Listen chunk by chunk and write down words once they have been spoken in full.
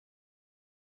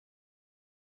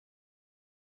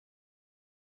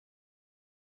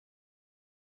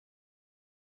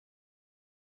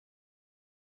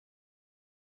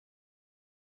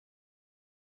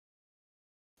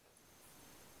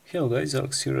Hello guys,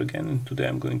 Alex here again, and today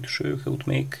I'm going to show you how to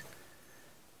make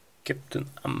Captain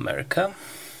America,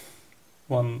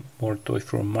 one more toy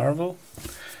from Marvel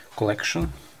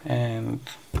collection. And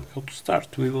how to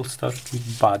start? We will start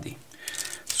with body.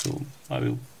 So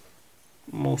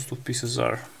most of pieces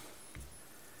are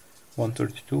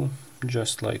 132,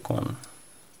 just like on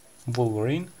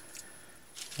Wolverine.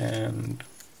 And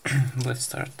let's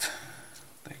start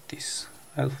like this.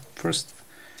 I'll first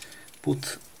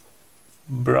put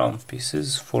brown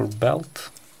pieces for belt.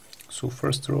 So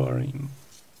first row are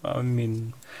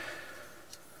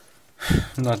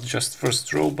not just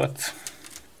first row, but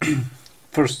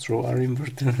first row are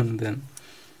inverted, and then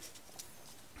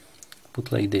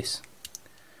put like this.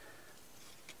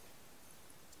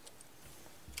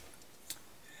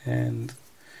 And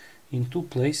in two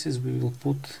places we will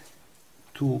put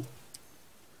two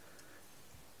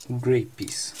gray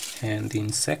pieces, and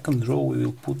in second row we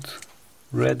will put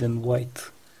red and white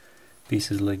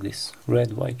pieces like this.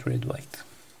 Red, white, red, white.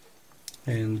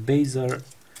 And bays are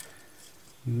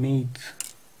made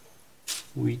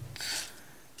with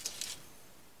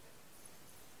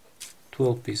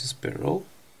 12 pieces per row.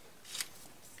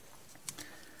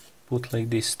 Put like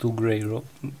this two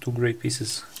gray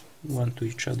pieces, one to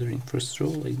each other in first row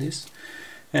like this,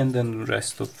 and then the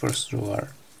rest of first row are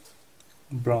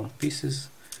brown pieces,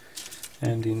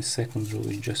 and in second row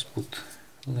we just put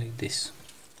like this.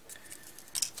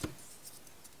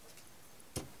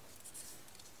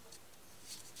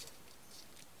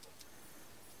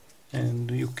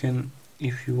 And you can,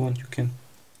 if you want, you can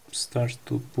start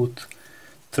to put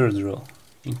third row.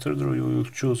 In third row you will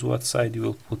choose what side you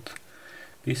will put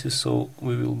pieces, so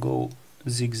we will go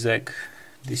zigzag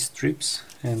these strips,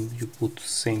 and you put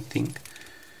same thing.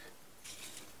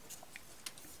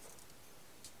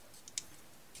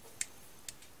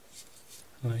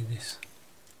 Like this.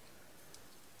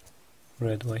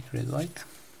 Red, white, red, white.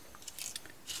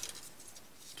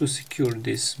 To secure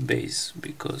this base,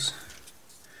 because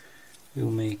we'll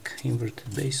make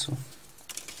inverted base, so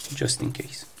just in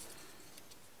case.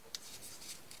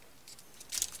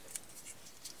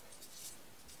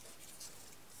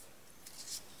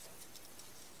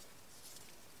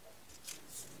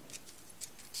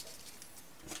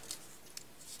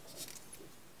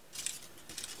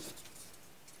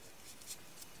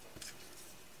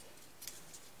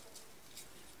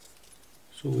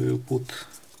 So we will put,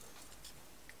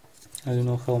 I don't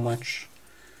know how much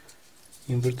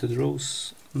inverted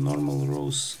rows. Normal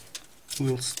rows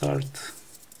will start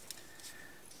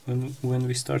when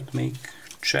we start make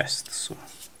chest, so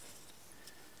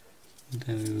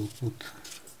then we will put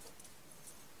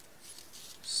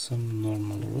some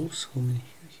normal rows. How many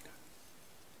here?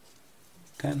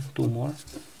 10, 2 more.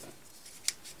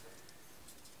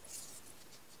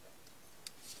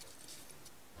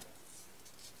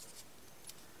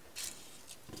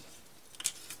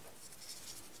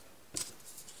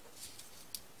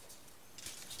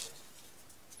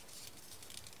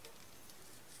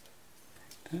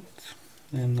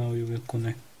 And now you will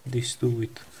connect these two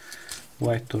with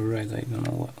white or red. I don't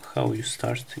know how you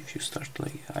start. If you start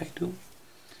like I do,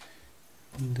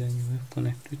 and then you will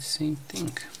connect with same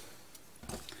thing,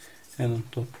 and on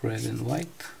top red and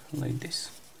white like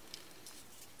this.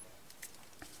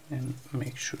 And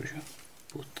make sure you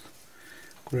put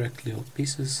correctly all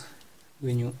pieces.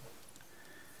 When you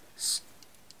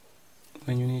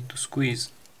need to squeeze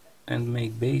and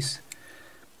make base,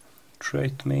 try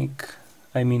to make,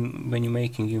 when you're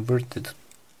making inverted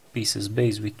pieces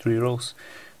base with 3 rows,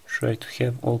 try to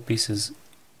have all pieces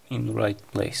in the right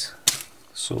place.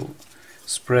 So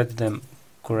spread them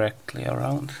correctly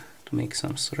around to make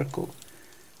some circle,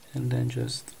 and then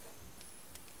just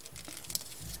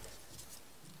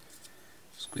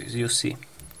squeeze. You see,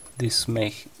 this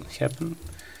may happen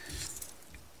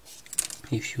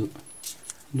if you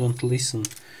don't listen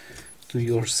to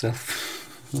yourself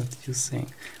what you're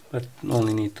saying, but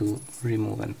only need to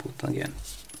remove and put again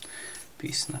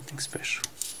piece, nothing special.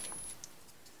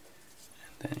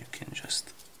 And then you can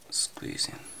just squeeze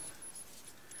in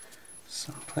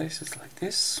some places like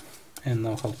this. And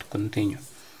now how to continue.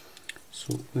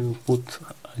 So we will put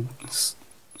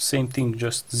same thing,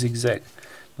 just zigzag.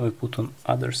 Now we put on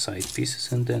other side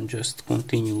pieces, and then just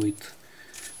continue with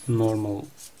normal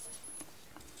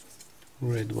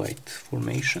red-white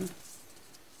formation.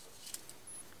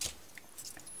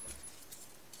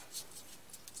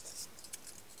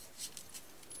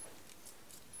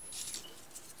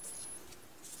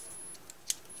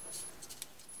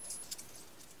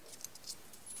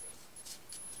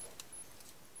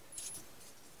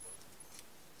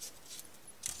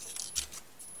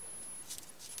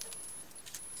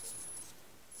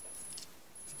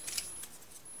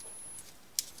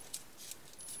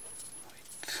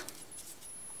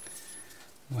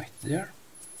 white there,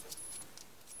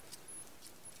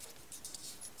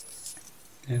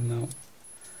 and now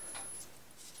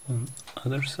on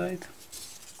other side,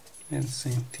 and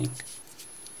same thing.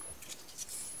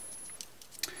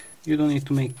 You don't need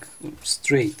to make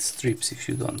straight strips if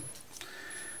you don't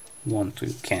want to.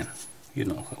 You can, you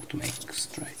know how to make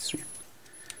straight strip,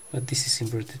 but this is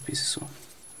inverted piece, so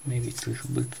maybe it's a little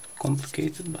bit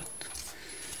complicated, but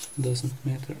doesn't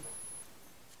matter.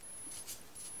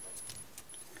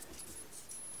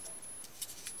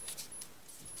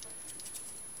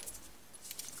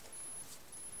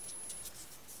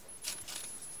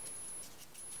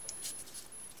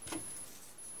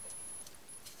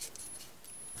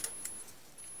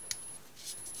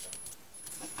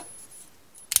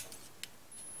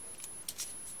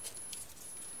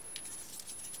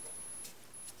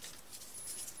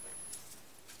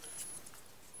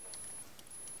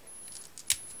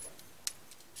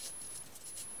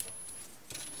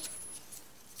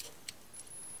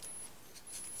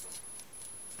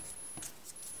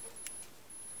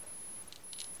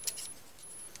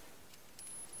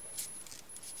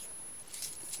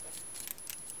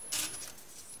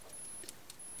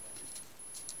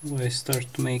 I start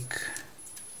to make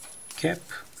cap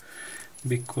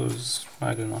because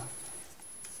I don't know,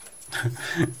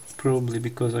 probably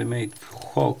because I made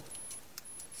Hulk,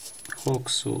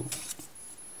 so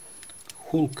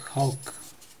Hulk,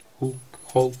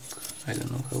 I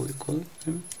don't know how you call it,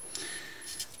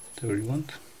 whatever you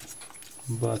want,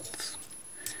 but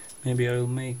maybe I'll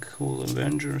make whole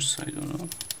Avengers, I don't know.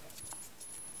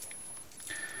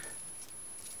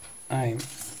 I'm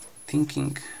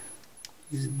thinking,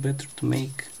 is it better to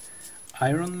make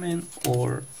Iron Man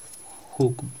or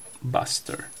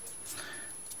Hulkbuster?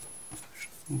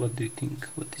 What do you think?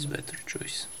 What is better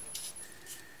choice?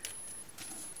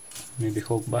 Maybe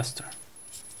Hulkbuster,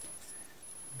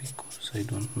 because I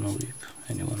don't know if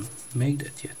anyone made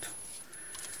that yet.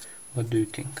 What do you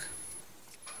think?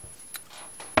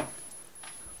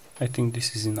 I think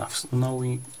this is enough. So now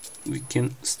we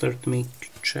can start to make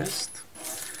chest.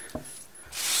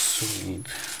 So we need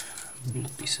blue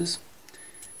pieces,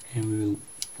 and we will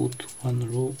put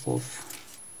one row of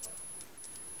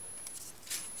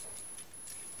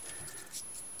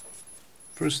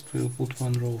first we will put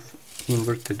one row of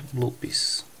inverted blue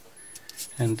piece,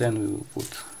 and then we will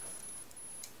put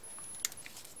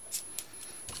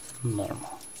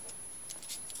normal.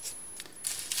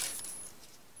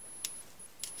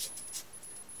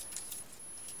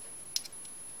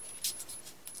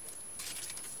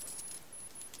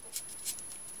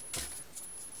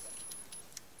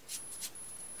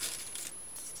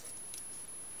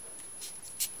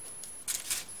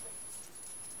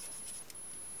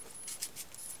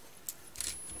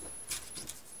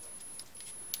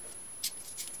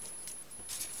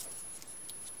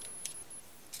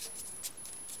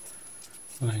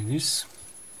 Like this,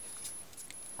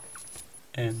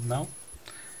 and now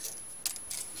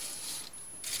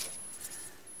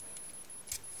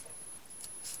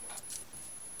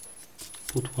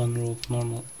put one row of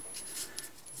normal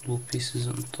blue pieces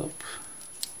on top.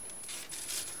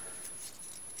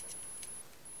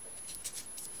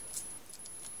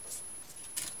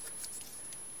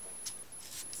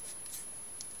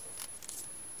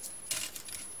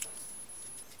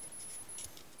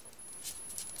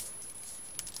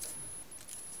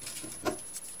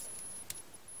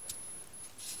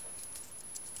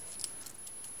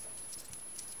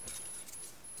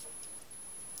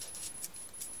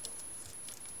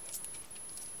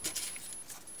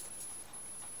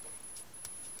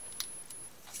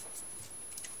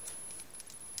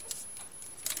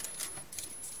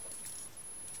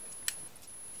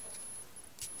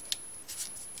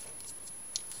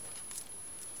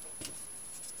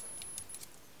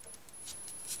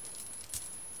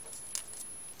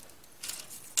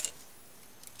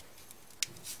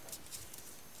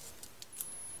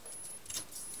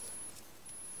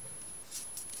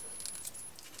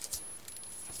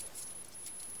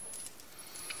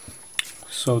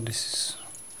 So this is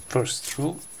first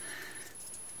row,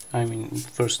 I mean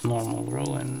first normal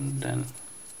row, and then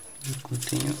you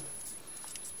continue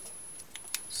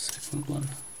second one.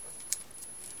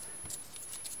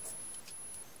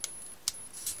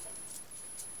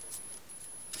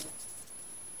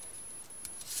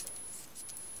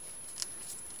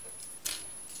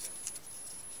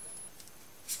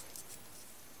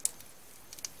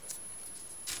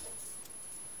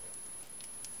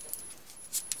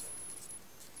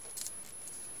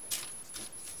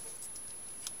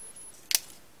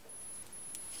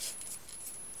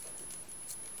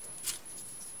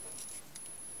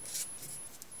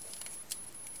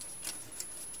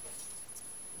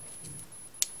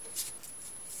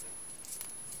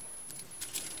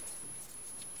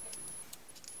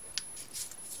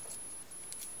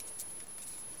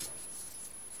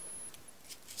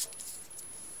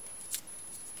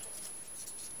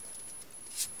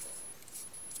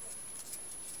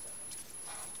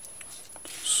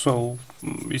 So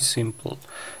it's simple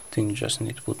thing, just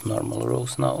need to put normal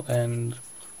rows now, and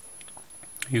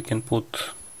you can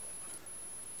put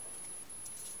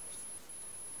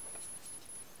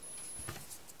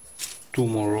two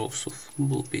more rows of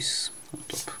blue pieces on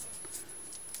top.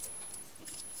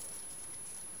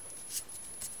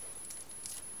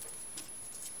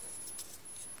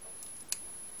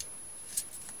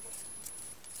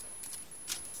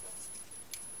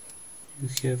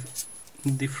 You have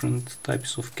different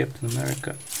types of Captain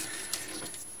America.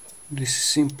 This is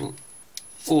simple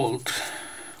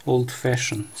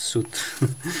old-fashioned suit.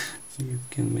 You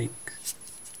can make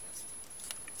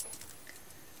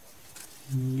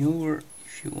newer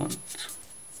if you want,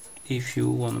 if you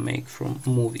want to make from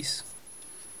movies,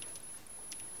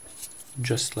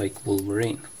 just like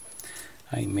Wolverine.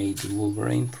 I made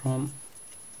Wolverine from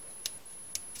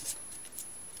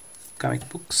comic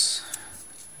books,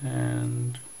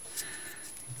 and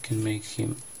you can make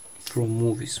him from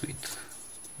movies with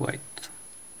white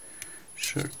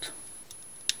shirt,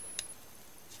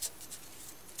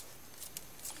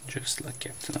 just like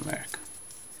Captain America.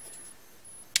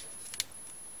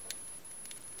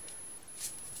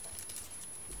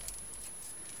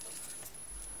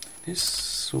 This,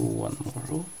 so one more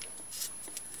row.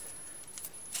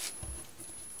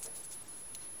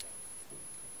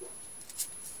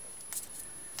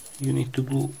 You need to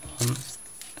glue on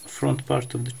front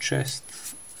part of the chest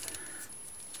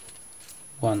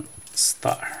one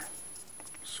star,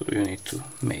 so you need to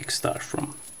make star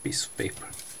from piece of paper.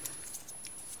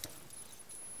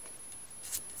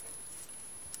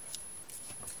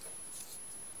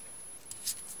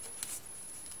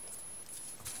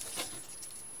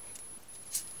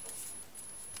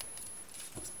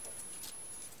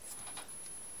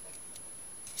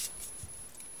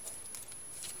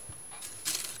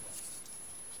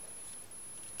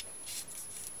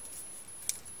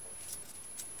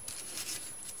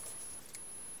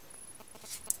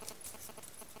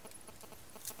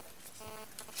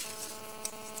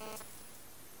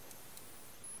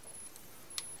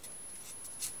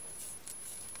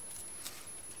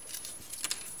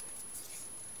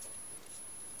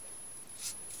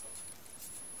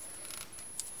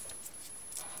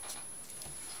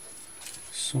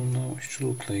 So now it should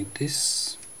look like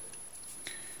this.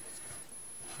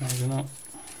 I don't know,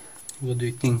 what do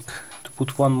you think? To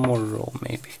put one more row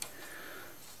maybe.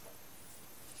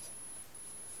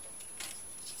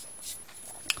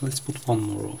 Let's put one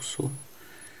more row, so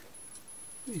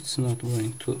it's not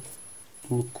going to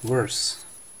look worse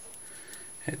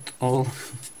at all.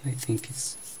 I think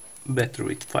it's better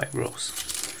with 5 rows.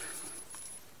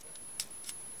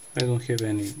 I don't have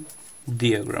any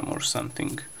diagram or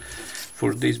something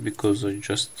for this because I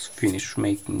just finished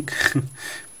making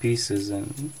pieces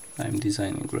and I'm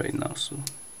designing right now, so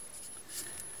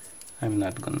I'm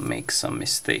not gonna make some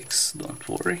mistakes, don't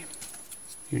worry.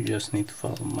 You just need to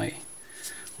follow my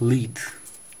lead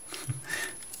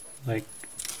like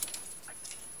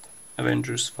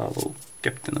Avengers follow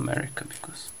Captain America,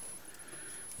 because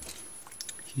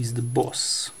he's the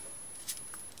boss.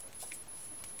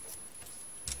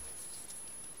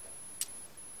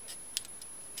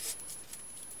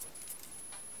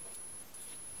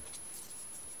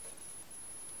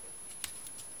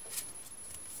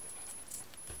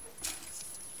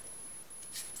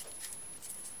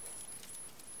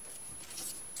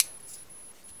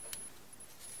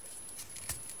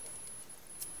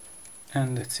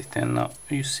 And that's it. And now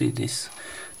you see these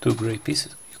 2 gray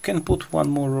pieces. You can put one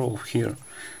more row here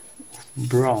of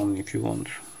brown if you want.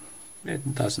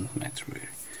 It doesn't matter really.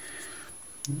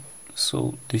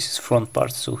 So this is front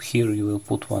part, so here you will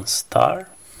put one star,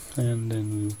 and then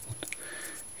we will put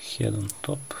head on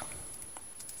top.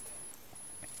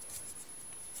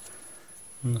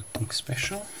 Nothing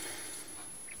special.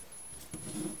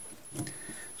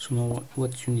 So now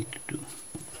what you need to do,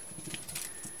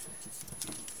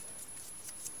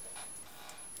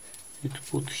 you need to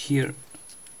put here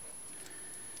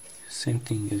same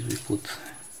thing as we put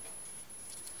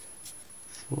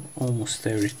for almost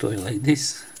every toy, like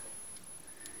this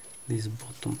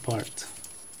bottom part.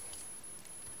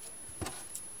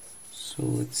 So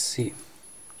let's see.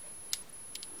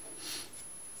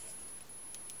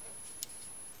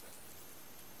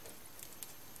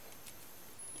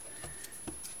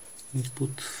 We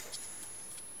put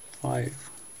 5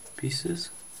 pieces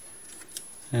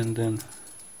and then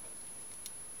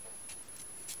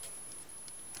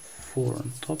 4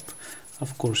 on top.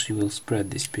 Of course you will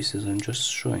spread these pieces. I'm just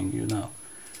showing you now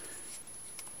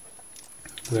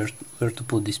where to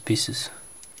put these pieces.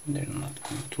 They're not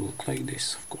going to look like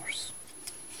this, of course.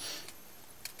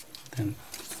 Then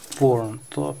 4 on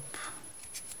top,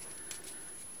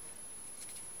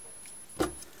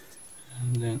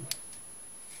 and then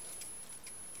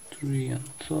 3 on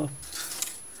top.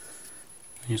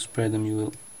 When you spread them,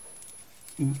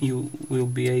 you will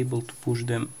be able to push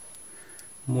them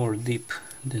more deep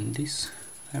than this.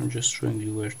 I'm just showing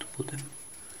you where to put them.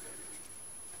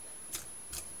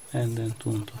 And then 2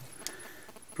 on top.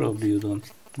 Probably you don't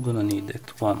gonna need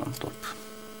that 1 on top.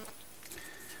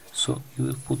 So you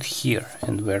will put here,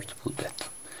 and where to put that.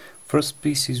 First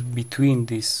piece is between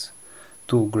these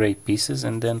 2 gray pieces,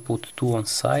 and then put 2 on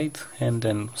side, and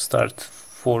then start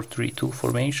 4-3-2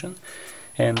 formation.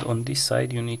 And on this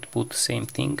side you need to put the same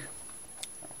thing,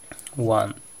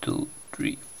 1, 2,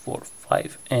 3, 4,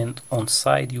 5, and on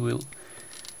side you will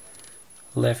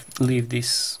leave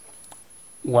this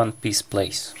 1 piece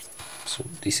place. So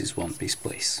this is 1 piece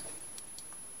place.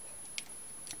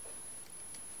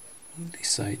 On this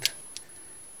side,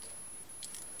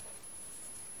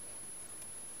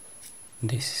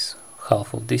 this is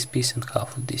half of this piece and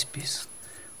half of this piece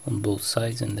on both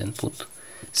sides, and then put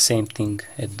same thing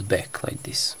at the back like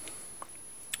this.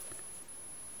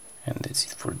 And that's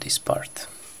it for this part.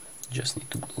 Just need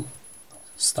to glue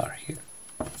star here.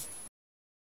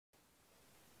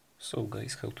 So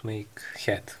guys, how to make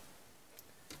hat.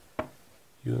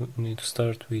 You need to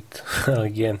start with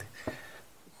again,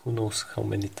 who knows how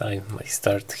many times I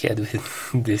start head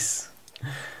with this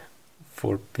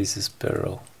 4 pieces per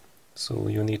row. So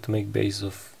you need to make base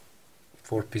of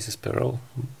 4 pieces per row,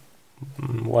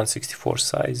 1/64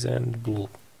 size and blue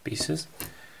pieces,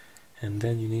 and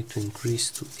then you need to increase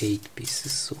to 8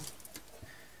 pieces. So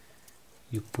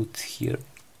you put here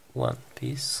 1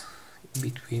 piece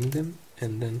between them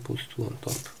and then put 2 on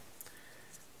top.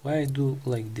 Why I do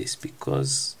like this?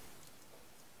 Because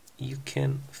you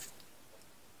can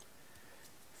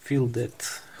feel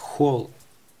that hole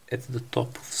at the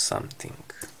top of something.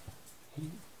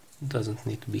 It doesn't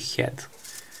need to be head,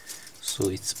 so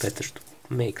it's better to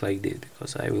make like this,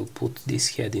 because I will put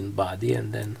this head in body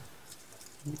and then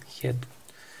head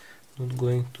not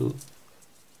going to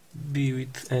be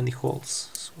with any holes,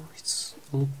 so it's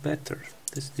look better.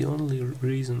 That's the only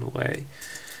reason why I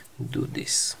do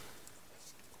this.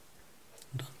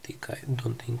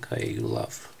 Don't think I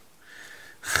love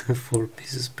 4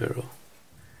 pieces per row.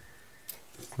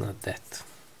 It's not that.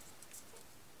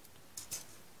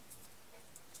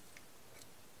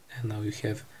 And now you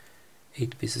have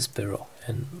 8 pieces per row,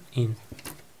 and in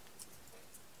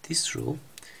this row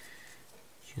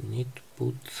you need to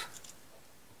put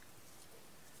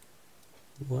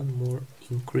 1 more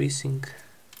increasing,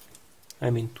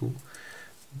 to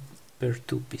per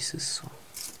 2 pieces. So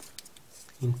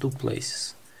in 2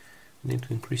 places you need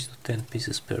to increase to 10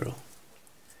 pieces per row.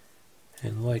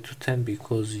 And why to 10?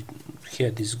 Because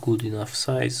head is good enough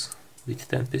size with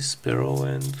 10 pieces per row,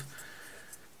 and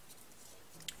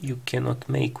you cannot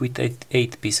make with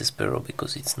 8 pieces per row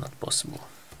because it's not possible.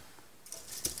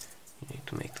 You need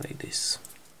to make like this.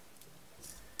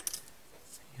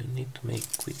 You need to make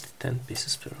with 10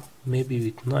 pieces per row. Maybe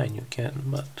with 9 you can,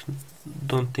 but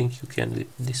don't think you can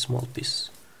with this small piece.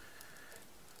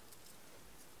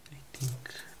 I think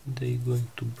they're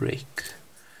going to break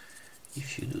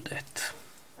if you do that.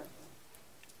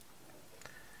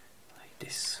 Like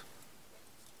this.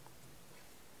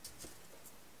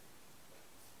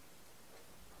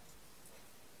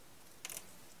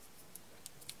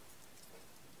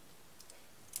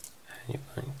 And you're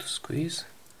going to squeeze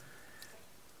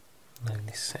like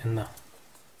this, and now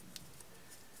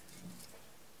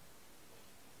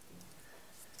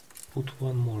put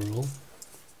 1 more row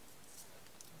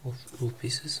of blue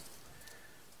pieces.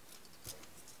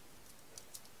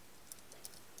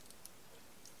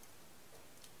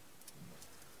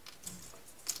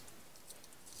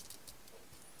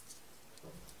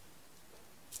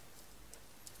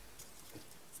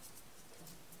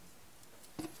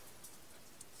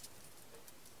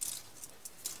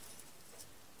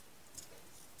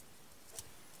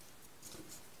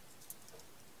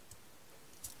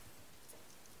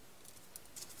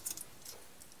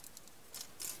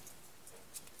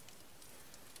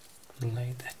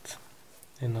 Like that.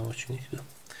 And now what you need to do,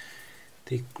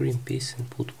 take green piece and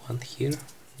put 1 here,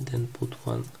 then put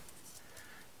 1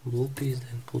 blue piece,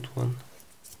 then put 1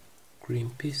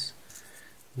 green piece,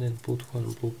 then put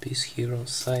 1 blue piece here on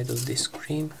side of this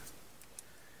cream,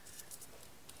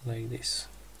 like this.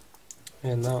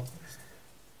 And now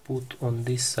put on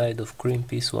this side of cream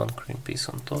piece 1 cream piece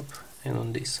on top, and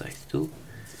on this side 2,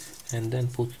 and then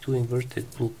put 2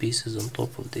 inverted blue pieces on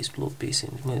top of this blue piece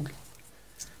in the middle,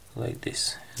 like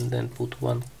this, and then put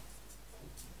 1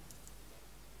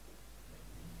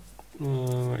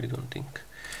 I don't think.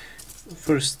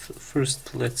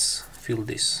 First let's fill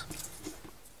this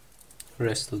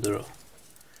rest of the row.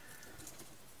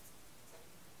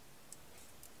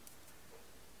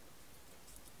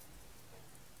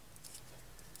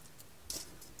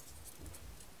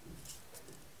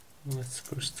 Let's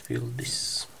first fill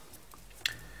this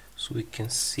so we can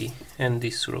see, and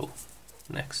this row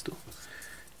next to,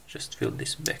 just fill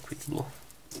this back with blue,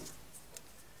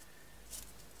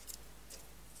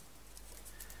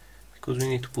 because we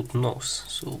need to put nose,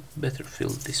 so better fill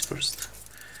this first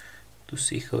to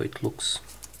see how it looks.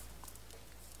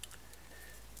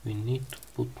 We need to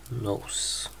put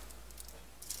nose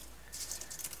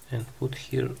and put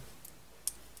here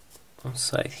on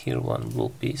side here one blue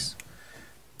piece,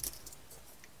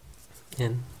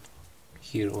 and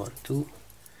here one too,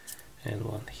 and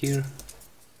one here,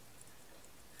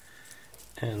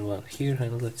 and one here,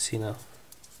 and let's see now.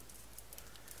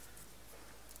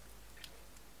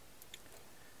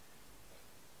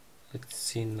 Let's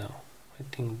see now. I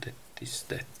think that is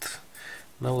that.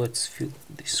 Now let's fill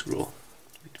this row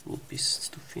with blue pieces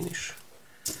to finish.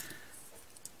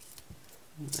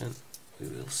 Then we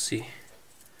will see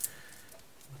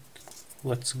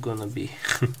what's gonna be.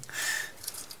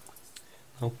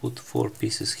 I'll put 4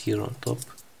 pieces here on top.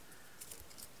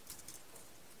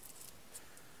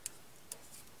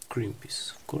 Cream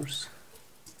pieces, of course.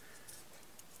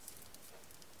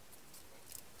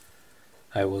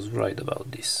 I was right about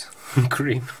this.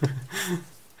 Cream.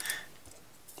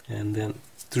 And then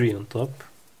 3 on top.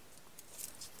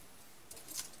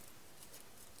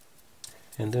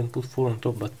 And then put 4 on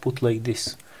top, but put like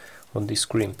this on this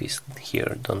cream piece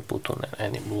here, don't put on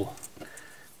any blue.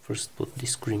 First put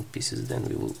these cream pieces, then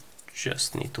we will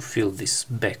just need to fill this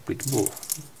back with blue.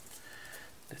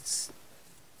 That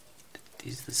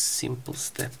is the simple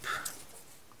step.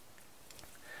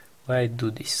 Why I do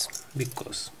this?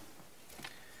 Because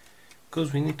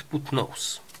we need to put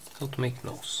nose. How to make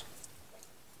nose?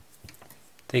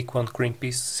 Take one cream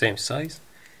piece, same size,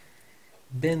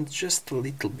 bend just a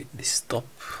little bit this top,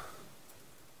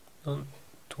 don't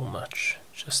too much,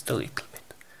 just a little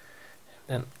bit,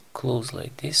 and then close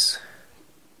like this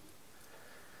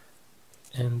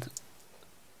and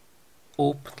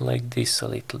open like this a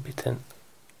little bit, and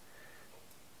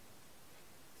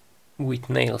with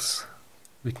nails,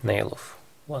 with nail of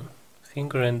one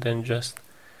finger, and then just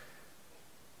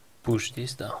push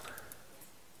this down,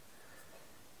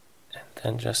 and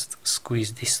then just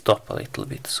squeeze this top a little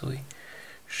bit so we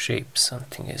shape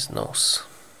something as nose,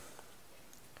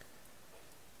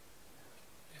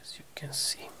 as you can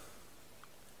see.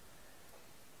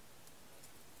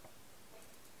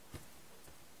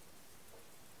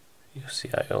 You see,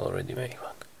 I already made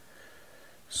one.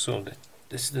 So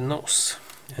that's the nose,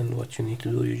 and what you need to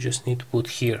do, you just need to put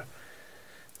here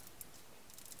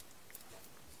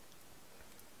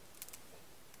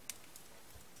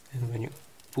and when you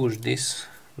push this,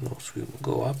 nose will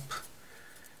go up,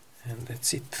 and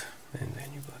that's it, and then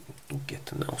you get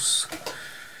the nose.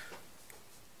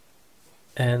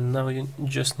 And now you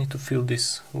just need to fill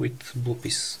this with blue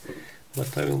piece,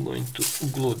 but I will going to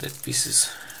glue that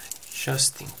pieces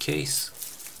just in case.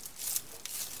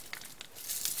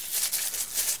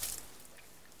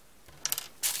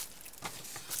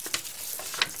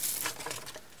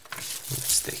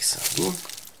 Let's take some glue,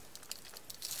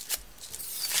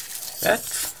 like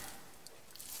that,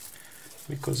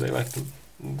 because I like to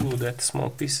glue that small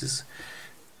pieces.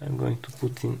 I'm going to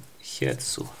put in head,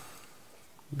 so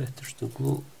better to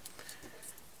glue.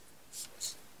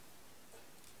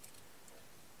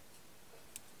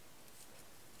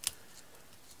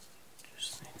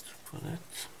 Just need to put it.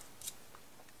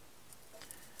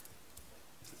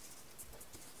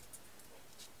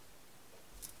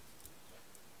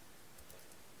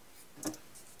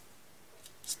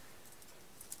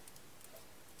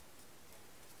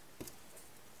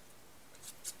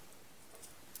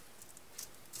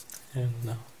 And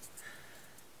now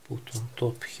put on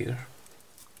top here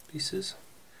pieces.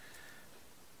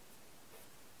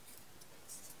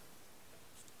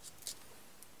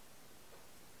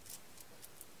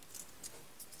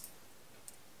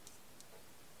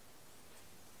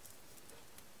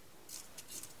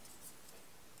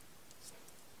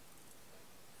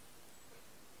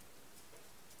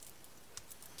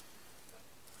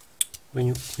 When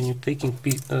you're taking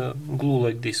glue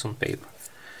like this on paper,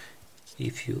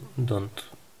 if you don't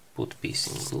put piece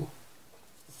in glue,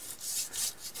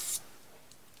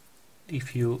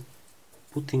 if you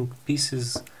putting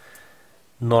pieces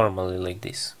normally like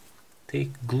this,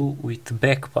 take glue with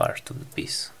back part of the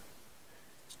piece.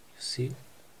 You see,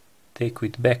 take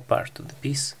with back part of the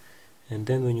piece, and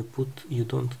then when you put, you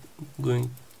don't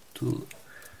going to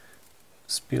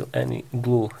spill any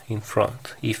glue in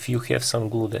front. If you have some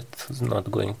glue that is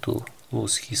not going to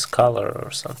lose his color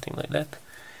or something like that,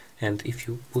 and if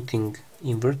you putting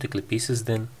in vertically pieces,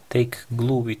 then take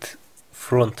glue with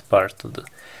front part of the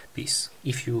piece.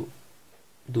 If you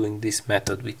doing this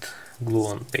method with glue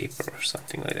on paper or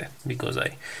something like that, because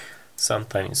I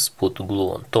sometimes put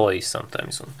glue on toys,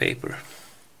 sometimes on paper.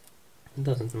 It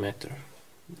doesn't matter,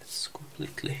 it's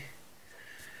completely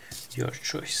your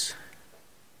choice.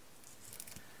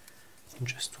 I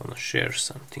just want to share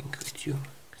something with you,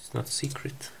 it's not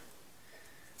secret.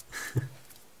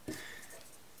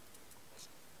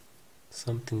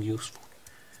 Something useful.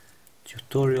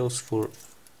 Tutorials for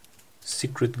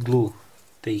secret glue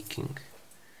taking.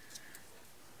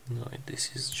 No,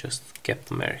 this is just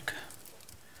Captain America.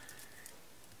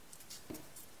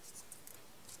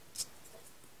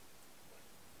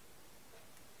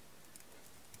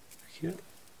 Here,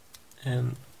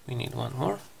 and we need one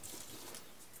more.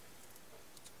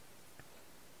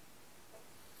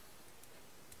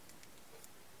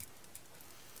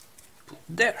 Put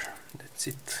there, that's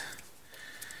it.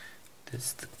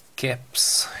 That's the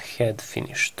cap's head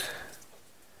finished.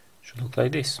 Should look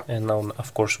like this. And now,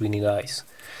 of course, we need eyes.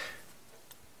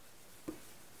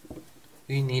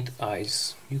 We need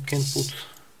eyes. You can put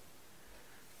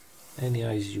any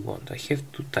eyes you want. I have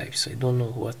two types. I don't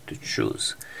know what to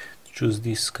choose. Choose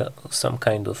this some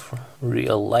kind of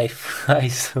real life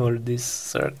eyes or this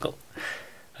circle.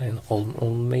 And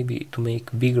or maybe to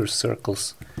make bigger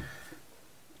circles.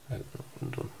 I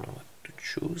don't know what to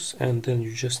choose. And then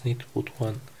you just need to put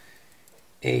one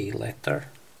A letter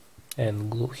and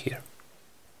glue here.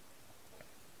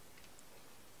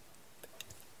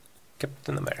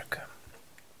 Captain America.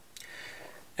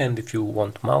 And if you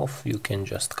want mouth, you can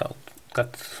just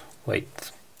cut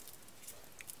white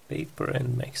paper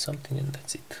and make something, and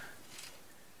that's it.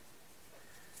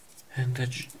 And that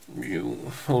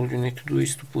all you need to do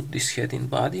is to put this head in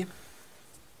body.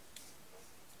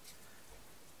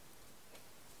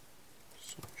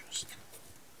 So just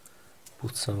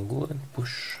put some glue and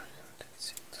push, and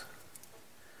that's it.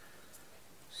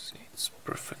 See, it's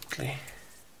perfect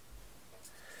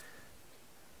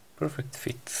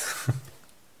fit.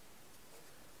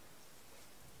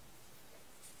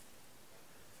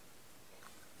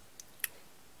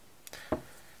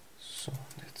 So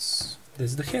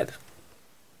that's the head.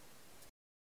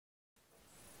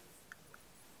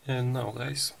 And now,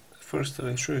 guys, first I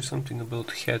will show you something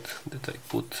about head that I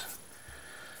put.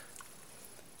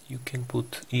 You can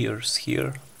put ears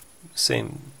here,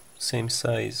 same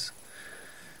size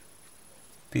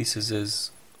pieces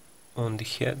as on the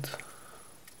head.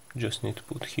 Just need to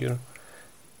put here.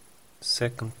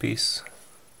 Second piece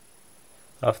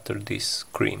after this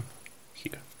cream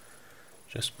here.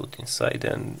 Just put inside,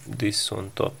 and this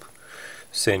on top,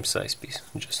 same size piece.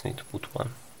 Just need to put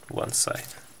one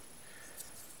side.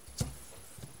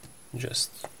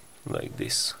 Just like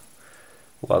this.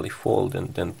 While you fold,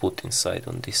 and then put inside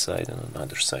on this side and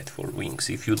another side for wings.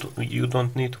 If you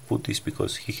don't need to put this,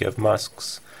 because he have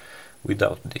masks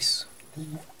without this,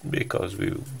 because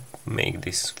we make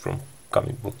this from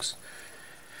comic books.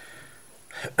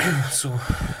 So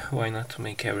why not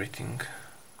make everything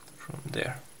from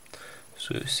there?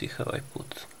 So you see how I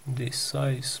put this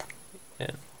size, and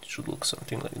it should look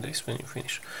something like this when you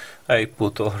finish. I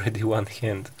put already one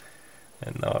hand,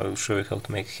 and now I will show you how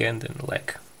to make hand and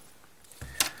leg.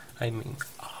 I mean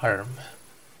arm.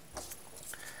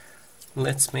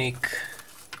 Let's make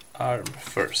arm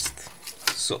first.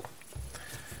 So,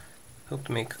 how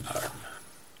to make arm?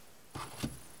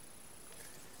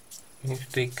 You need to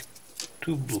take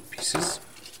two blue pieces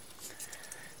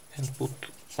and put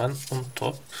one on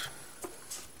top,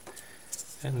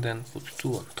 and then put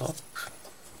two on top,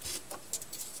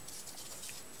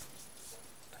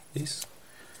 like this.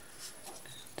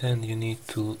 Then you need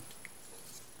to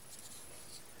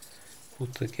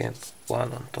put again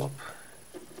one on top,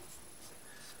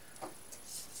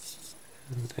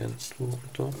 and then two on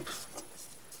top,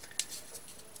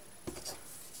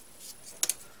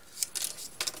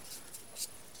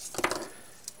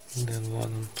 and then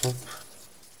one on top,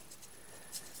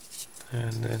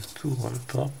 and then two on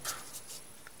top,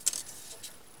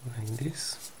 like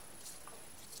this,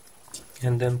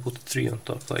 and then put three on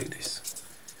top like this.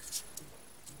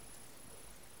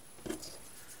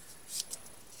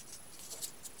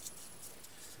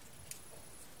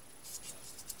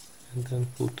 And then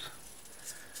put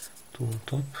two on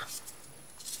top,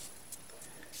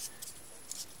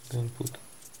 then put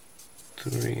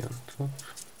three on top,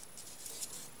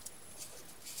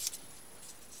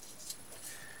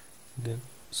 then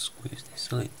squeeze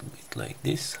this a little bit like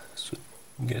this, so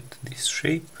get this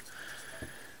shape.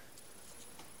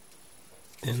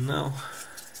 And now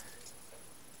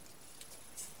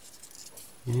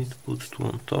you need to put two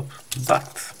on top,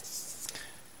 but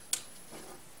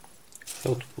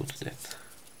how to put that?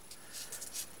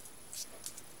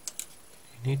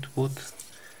 you need to put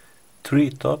 3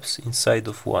 tops inside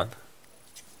of one,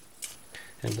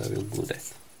 and I will do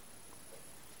that.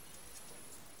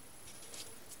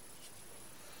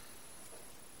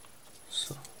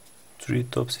 So 3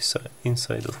 tops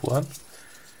inside of one,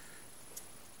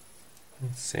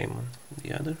 and same on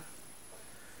the other,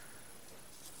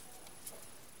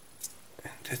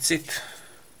 and that's it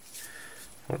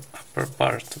for upper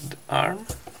part of the arm.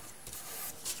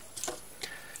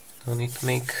 Now need to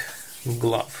make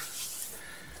glove.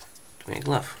 To make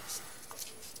glove,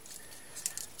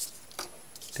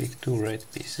 take 2 red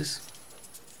pieces,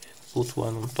 put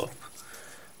one on top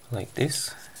like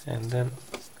this, and then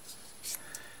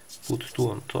put 2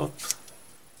 on top,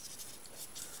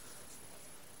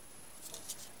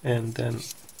 and then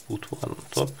put 1 on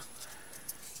top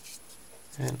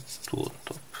and 2 on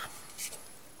top.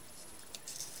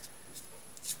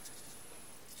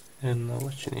 And now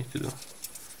what you need to do?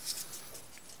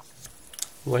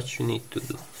 What you need to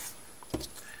do?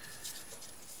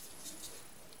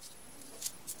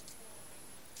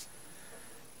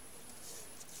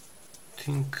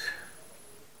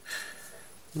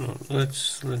 No,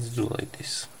 let's do like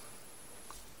this.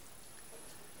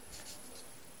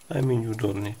 I mean, you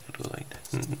don't need to do like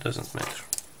that, it doesn't matter.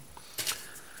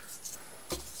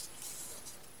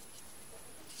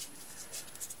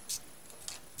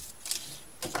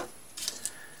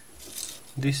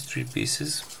 These 3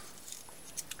 pieces,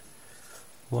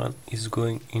 one is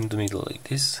going in the middle like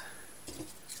this,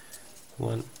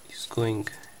 one is going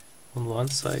on one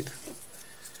side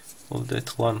of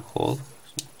that one hole,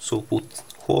 so put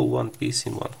whole one piece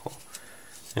in one hole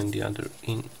and the other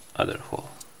in other hole,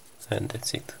 and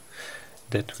that's it.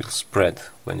 That will spread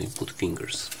when you put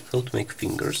fingers. How to make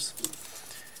fingers?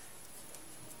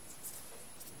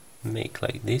 Make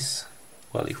like this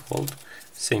while you fold,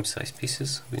 same size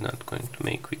pieces, we're not going to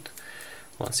make with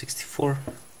 1/64,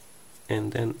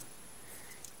 and then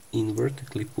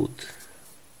invertically put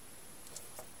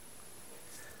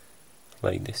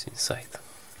like this inside.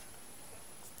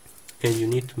 And you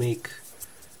need to make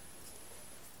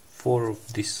 4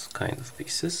 of this kind of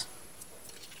pieces.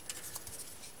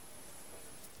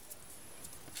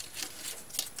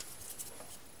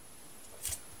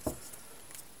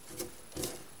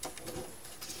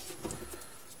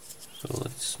 So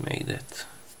let's make that.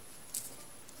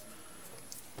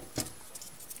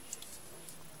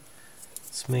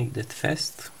 Let's make that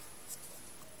fast.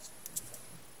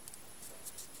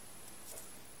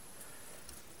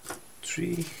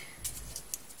 Three.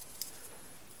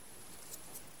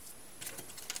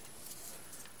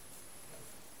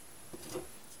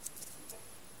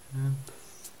 And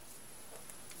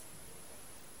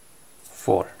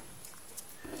 4.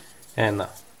 And now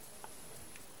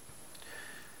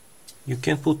you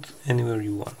can put anywhere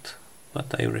you want,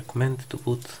 but I recommend to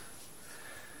put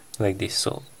like this.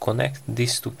 So connect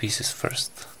these 2 pieces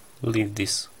first, leave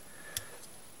this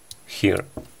here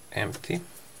empty,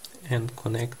 and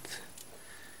connect.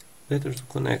 Better to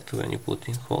connect when you put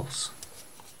in holes,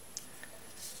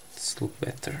 it's look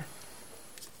better.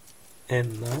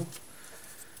 And now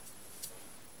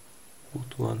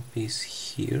put 1 piece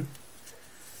here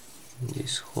in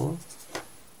this hole,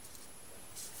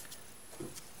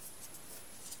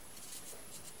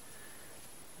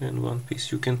 and 1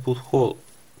 piece. You can put whole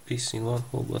piece in one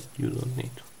hole, but you don't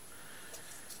need to.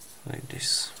 Like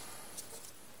this.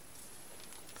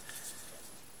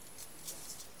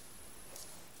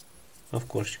 Of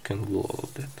course you can glue all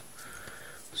of that.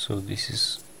 So this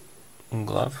is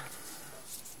glove.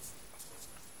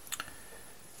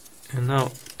 And now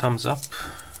thumbs up.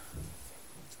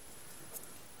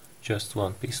 Just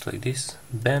 1 piece like this.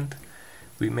 Bend.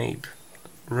 We made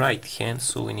right hand,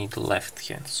 so we need left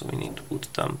hand. So we need to put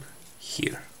thumb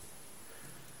here.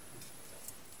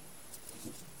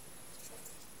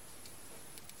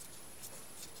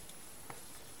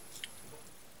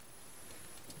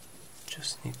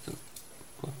 Just need to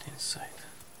put inside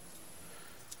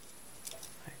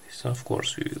like this. Of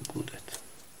course we will glue that.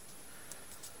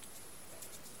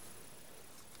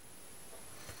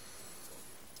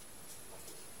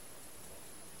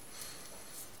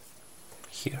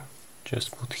 Here,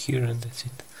 just put here, and that's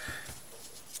it.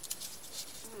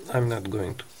 I'm not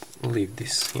going to leave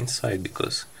this inside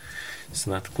because it's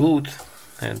not glued,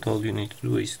 and all you need to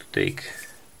do is to take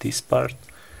this part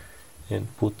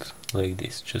and put like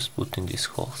this, just put in these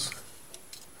holes,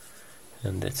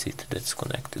 and that's it, that's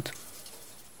connected.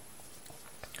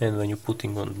 And when you're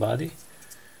putting on body,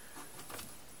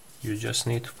 you just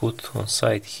need to put on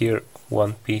side here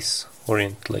 1 piece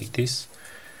orient like this,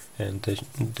 and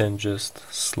then just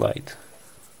slide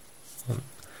on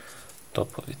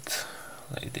top of it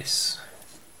like this,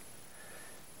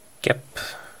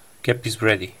 cap is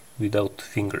ready without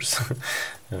fingers.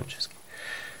 I'm just kidding.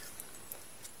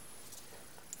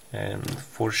 And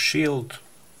for shield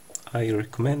I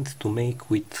recommend to make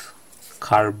with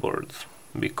cardboard,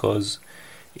 because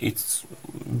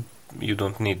you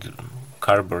don't need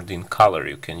cardboard in color,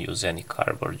 you can use any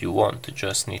cardboard you want, you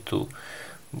just need to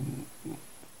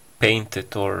paint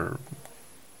it or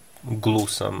glue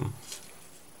some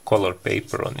color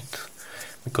paper on it,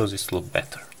 because it looks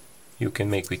better. You can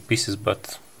make with pieces,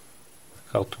 but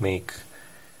how to make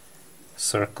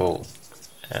circle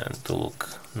and to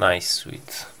look nice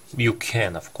with, you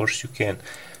can, of course you can,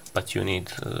 but you need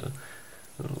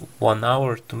 1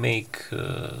 hour to make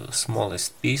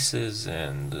smallest pieces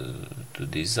and to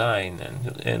design,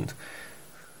 and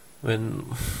when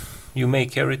you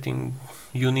make everything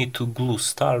you need to glue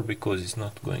star, because it's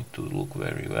not going to look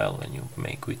very well when you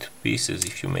make with pieces.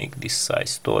 If you make this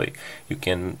size toy, you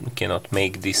cannot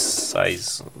make this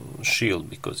size shield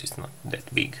because it's not that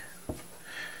big.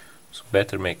 So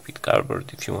better make with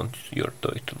cardboard if you want your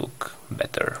toy to look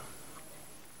better.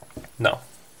 Now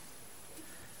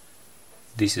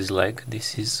this is leg,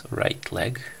 this is right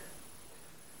leg,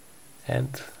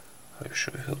 and I'll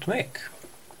show you how to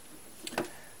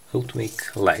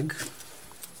make leg.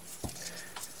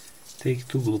 Take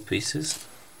 2 glue pieces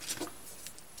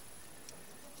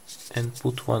and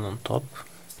put 1 on top,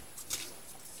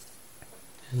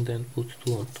 and then put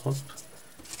 2 on top,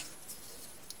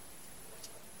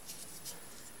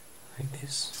 like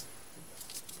this,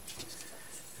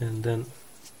 and then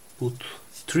put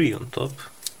 3 on top,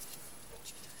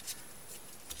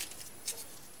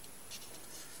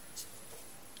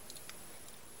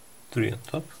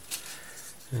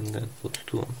 and then put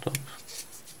 2 on top,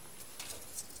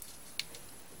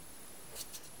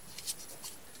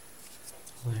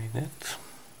 like that,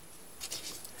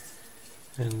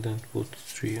 and then put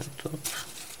 3 on top,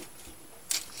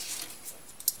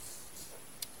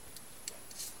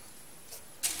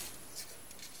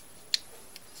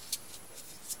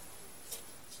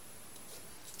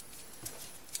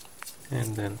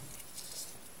 and then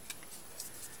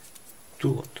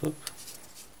 2 on top,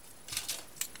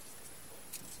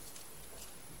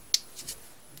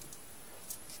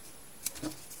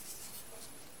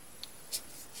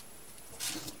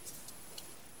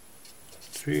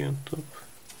 three on top.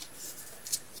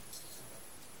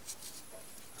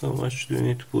 How much do you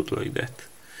need to put like that?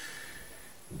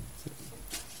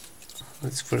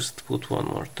 Let's first put 1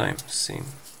 more time, same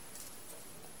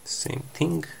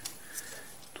thing,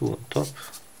 2 on top,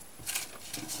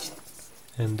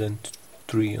 and then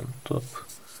 3 on top,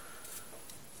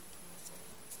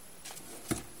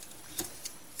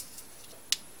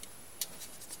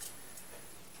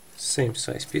 same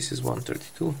size pieces,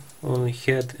 132, only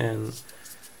head and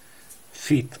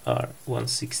feet are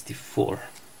 164,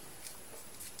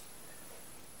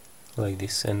 like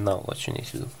this. And now what you need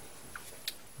to do?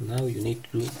 Now you need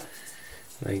to do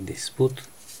like this, put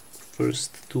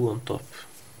first 2 on top,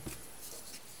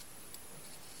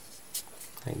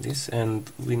 like this,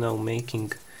 and we now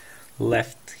making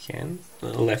left leg.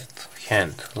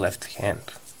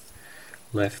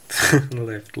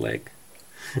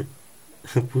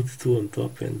 Put 2 on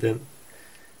top and then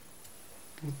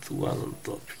put 1 on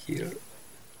top here,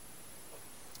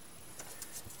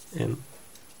 and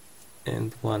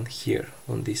 1 here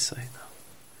on this side,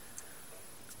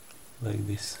 like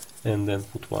this, and then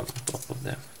put 1 on top of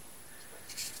them,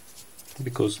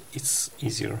 because it's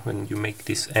easier when you make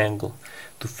this angle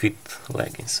to fit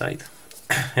leg inside.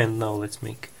 And now let's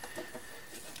make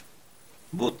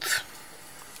boot.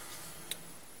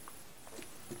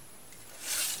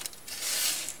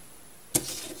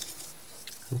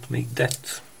 How to make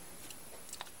that?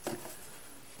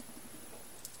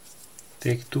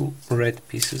 Take 2 red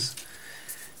pieces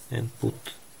and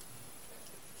put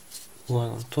 1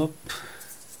 on top,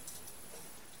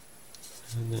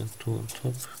 and then 2 on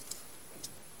top,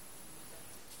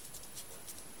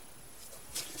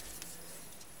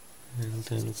 and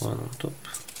then 1 on top,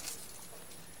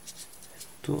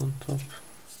 2 on top,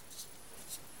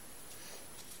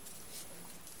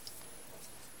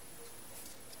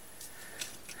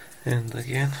 and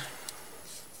again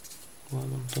 1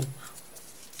 on top,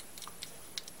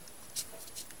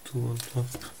 2 on top,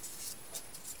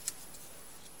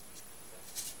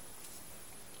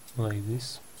 like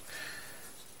this.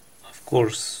 Of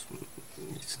course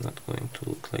it's not going to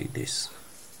look like this.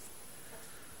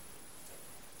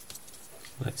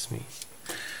 Let's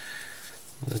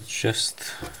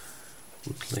just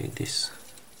put like this.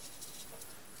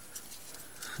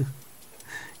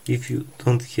 If you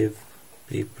don't have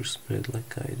paper spread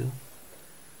like I do,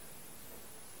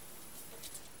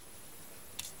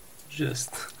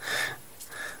 just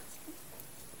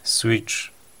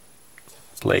switch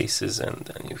places and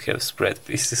then you have spread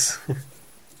pieces. You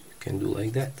can do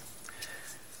like that.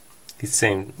 It's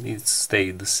same, it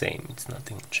stayed the same, it's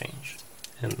nothing changed.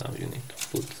 And now you need to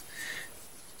put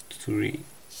 3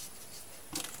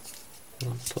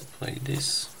 on top like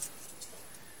this,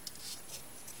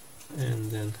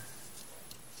 and then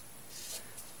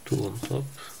 2 on top,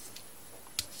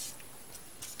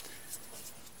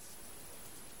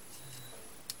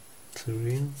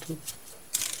 three on top,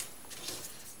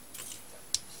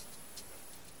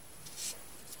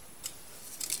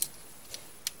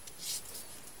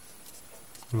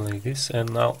 like this.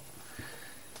 And now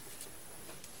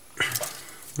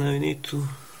you need to,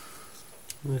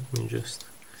 let me just,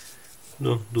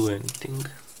 don't do anything.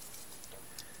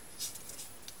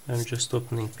 I'm just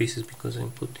opening pieces because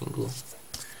I'm putting glue.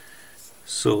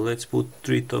 So let's put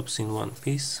 3 tops in one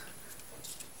piece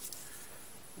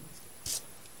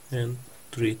and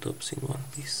 3 tops in one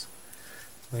piece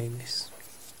like this.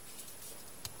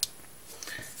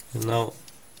 And now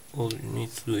all you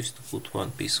need to do is to put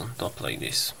one piece on top like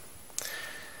this,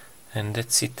 and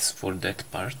that's it for that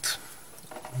part.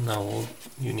 Now all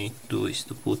you need to do is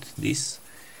to put this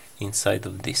inside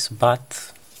of this,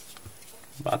 but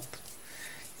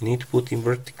you need to put him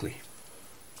vertically.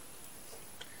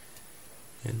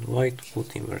 And why to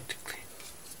put him vertically?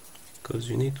 Because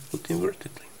you need to put him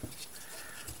vertically.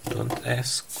 Don't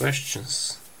ask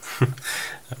questions.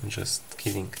 I'm just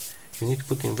kidding. You need to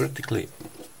put him vertically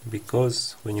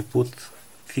because when you put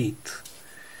feet,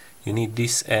 you need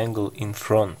this angle in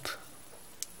front.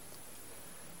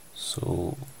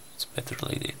 So it's better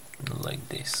like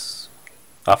this.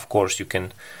 Of course you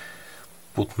can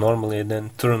put normally and then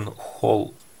turn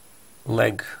whole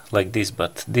leg like this,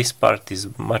 but this part is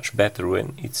much better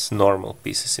when it's normal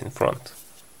pieces in front.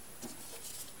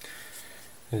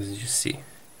 As you see,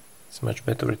 it's much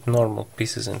better with normal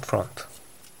pieces in front.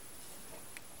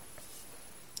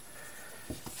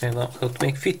 And now how to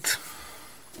make feet.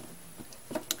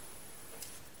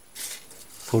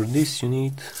 For this you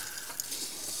need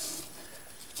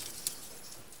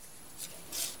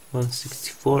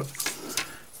 164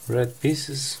 red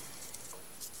pieces.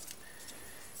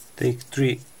 Take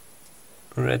 3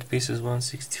 red pieces,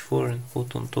 164, and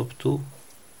put on top 2.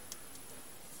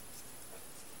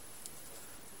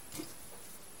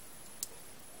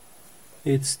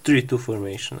 It's 3-2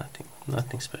 formation,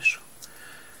 nothing special.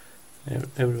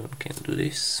 Everyone can do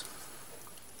this.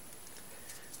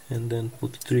 And then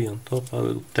put 3 on top. I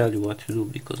will tell you what you do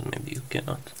because maybe you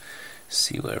cannot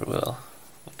see very well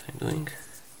what I'm doing.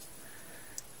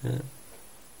 This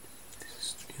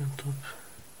is 3 on top.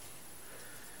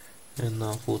 And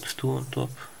now put 2 on top.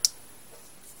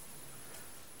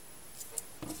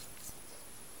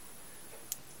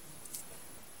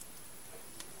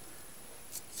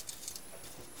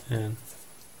 And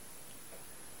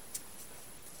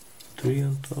 3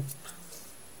 on top.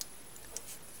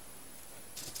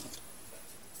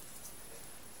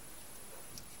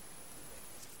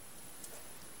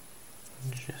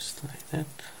 Just like that.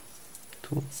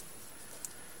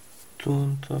 2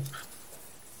 on top.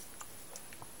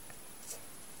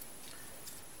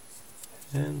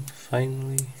 And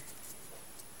finally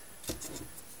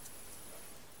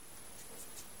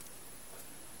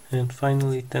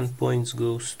 10 points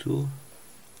goes to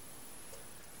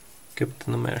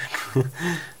Captain America.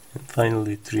 And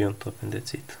finally 3 on top, and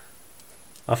that's it.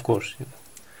 Of course you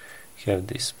have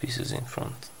these pieces in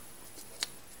front.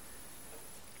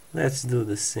 Let's do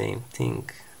the same thing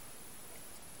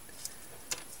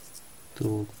to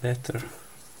look better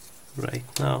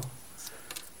right now.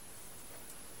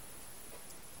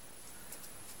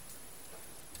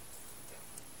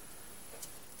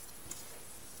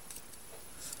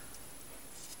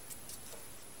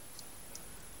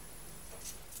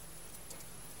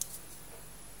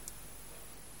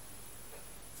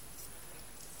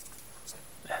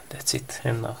 That's it.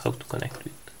 And now how to connect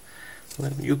it.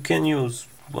 Well, you can use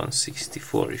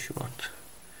 164 if you want.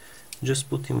 Just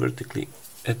put him vertically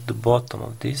at the bottom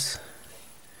of this,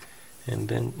 and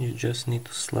then you just need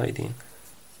to slide in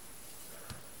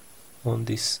on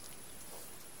this,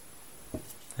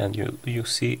 and you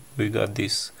see we got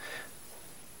this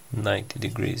 90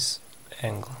 degrees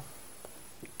angle,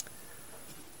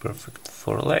 perfect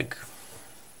for a leg.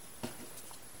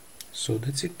 So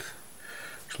that's it.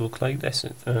 Look like this,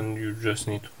 and you just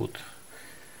need to put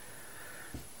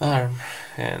arm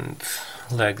and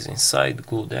legs inside,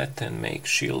 glue that, and make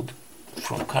shield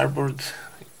from cardboard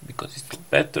because it looks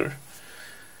better.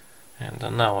 And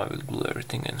now I will glue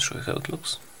everything and show you how it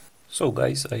looks. So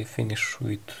guys, I finished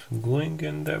with gluing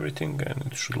and everything, and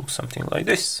it should look something like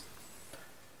this.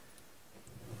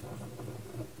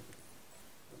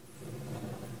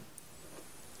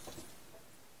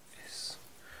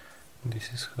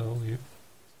 This is how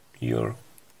your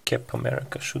Cap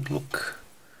America should look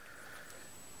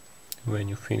when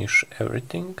you finish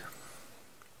everything.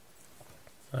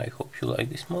 I hope you like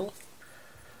this model.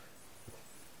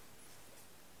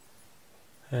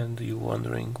 And you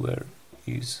wondering where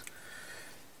is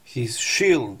his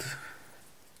shield.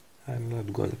 I'm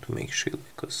not going to make shield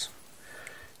because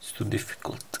it's too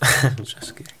difficult.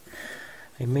 Just kidding.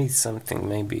 I made something,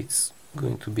 maybe it's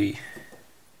going to be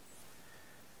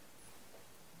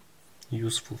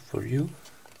useful for you.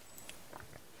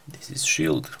 This is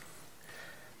shield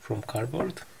from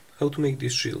cardboard. How to make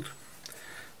this shield?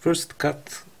 First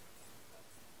cut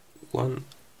one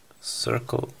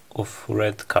circle of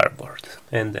red cardboard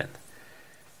and then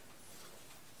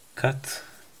cut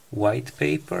white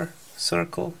paper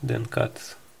circle, then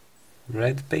cut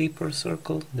red paper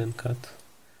circle, then cut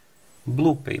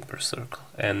blue paper circle,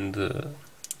 and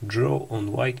draw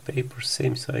on white paper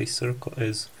same size circle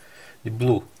as the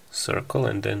blue circle,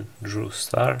 and then draw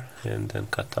star, and then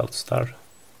cut out star,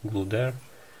 glue there.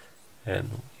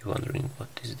 And you're wondering what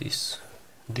is this?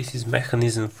 This is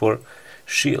mechanism for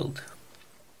shield.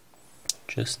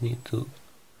 Just need to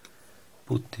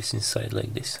put this inside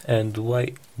like this. And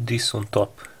why this on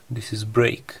top? This is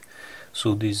brake,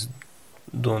 so this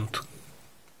don't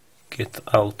get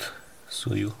out,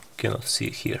 so you cannot see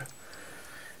here.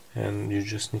 And you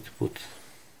just need to put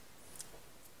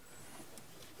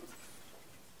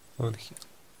on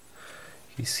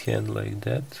his hand like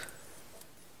that.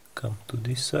 Come to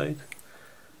this side,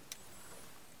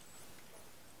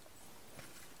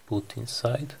 put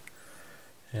inside,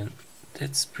 and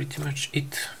that's pretty much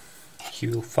it. He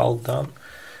will fall down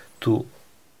to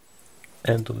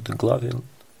end of the glove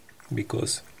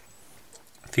because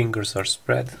fingers are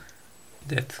spread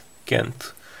that can't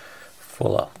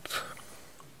fall out.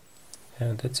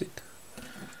 And that's it.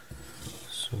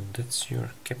 So that's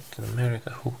your Captain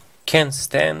America who can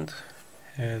stand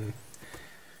and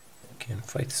can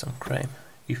fight some crime.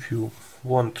 If you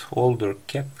want older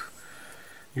cap,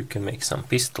 you can make some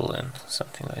pistol and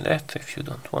something like that. If you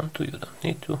don't want to, you don't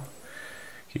need to.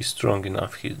 He's strong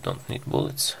enough, he don't need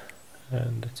bullets.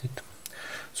 And that's it.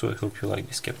 So I hope you like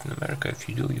this Captain America. If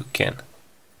you do, you can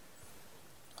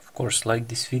of course like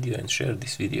this video and share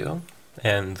this video.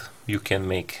 And you can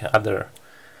make other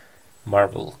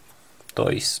Marvel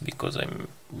toys, because I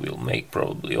will make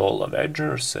probably all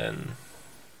Avengers, and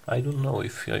I don't know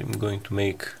if I'm going to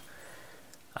make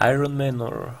Iron Man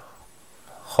or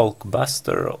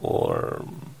Hulkbuster or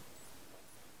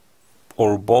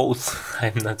both.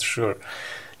 I'm not sure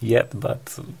yet,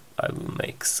 but I will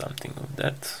make something of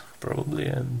that probably.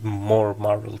 And more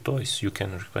Marvel toys. You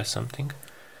can request something.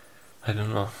 I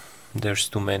don't know, there's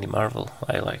too many Marvel.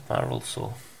 I like Marvel,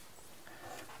 so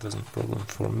it doesn't problem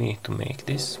for me to make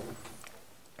this.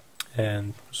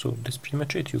 And so that's pretty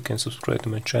much it. You can subscribe to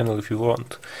my channel if you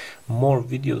want more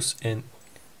videos and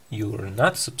you're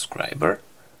not a subscriber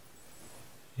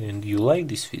and you like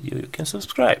this video, you can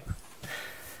subscribe.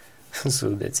 So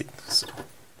that's it. So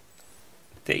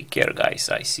take care guys,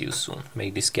 I see you soon.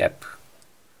 Make this cap.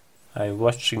 I'm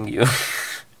watching you.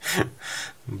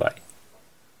 Bye.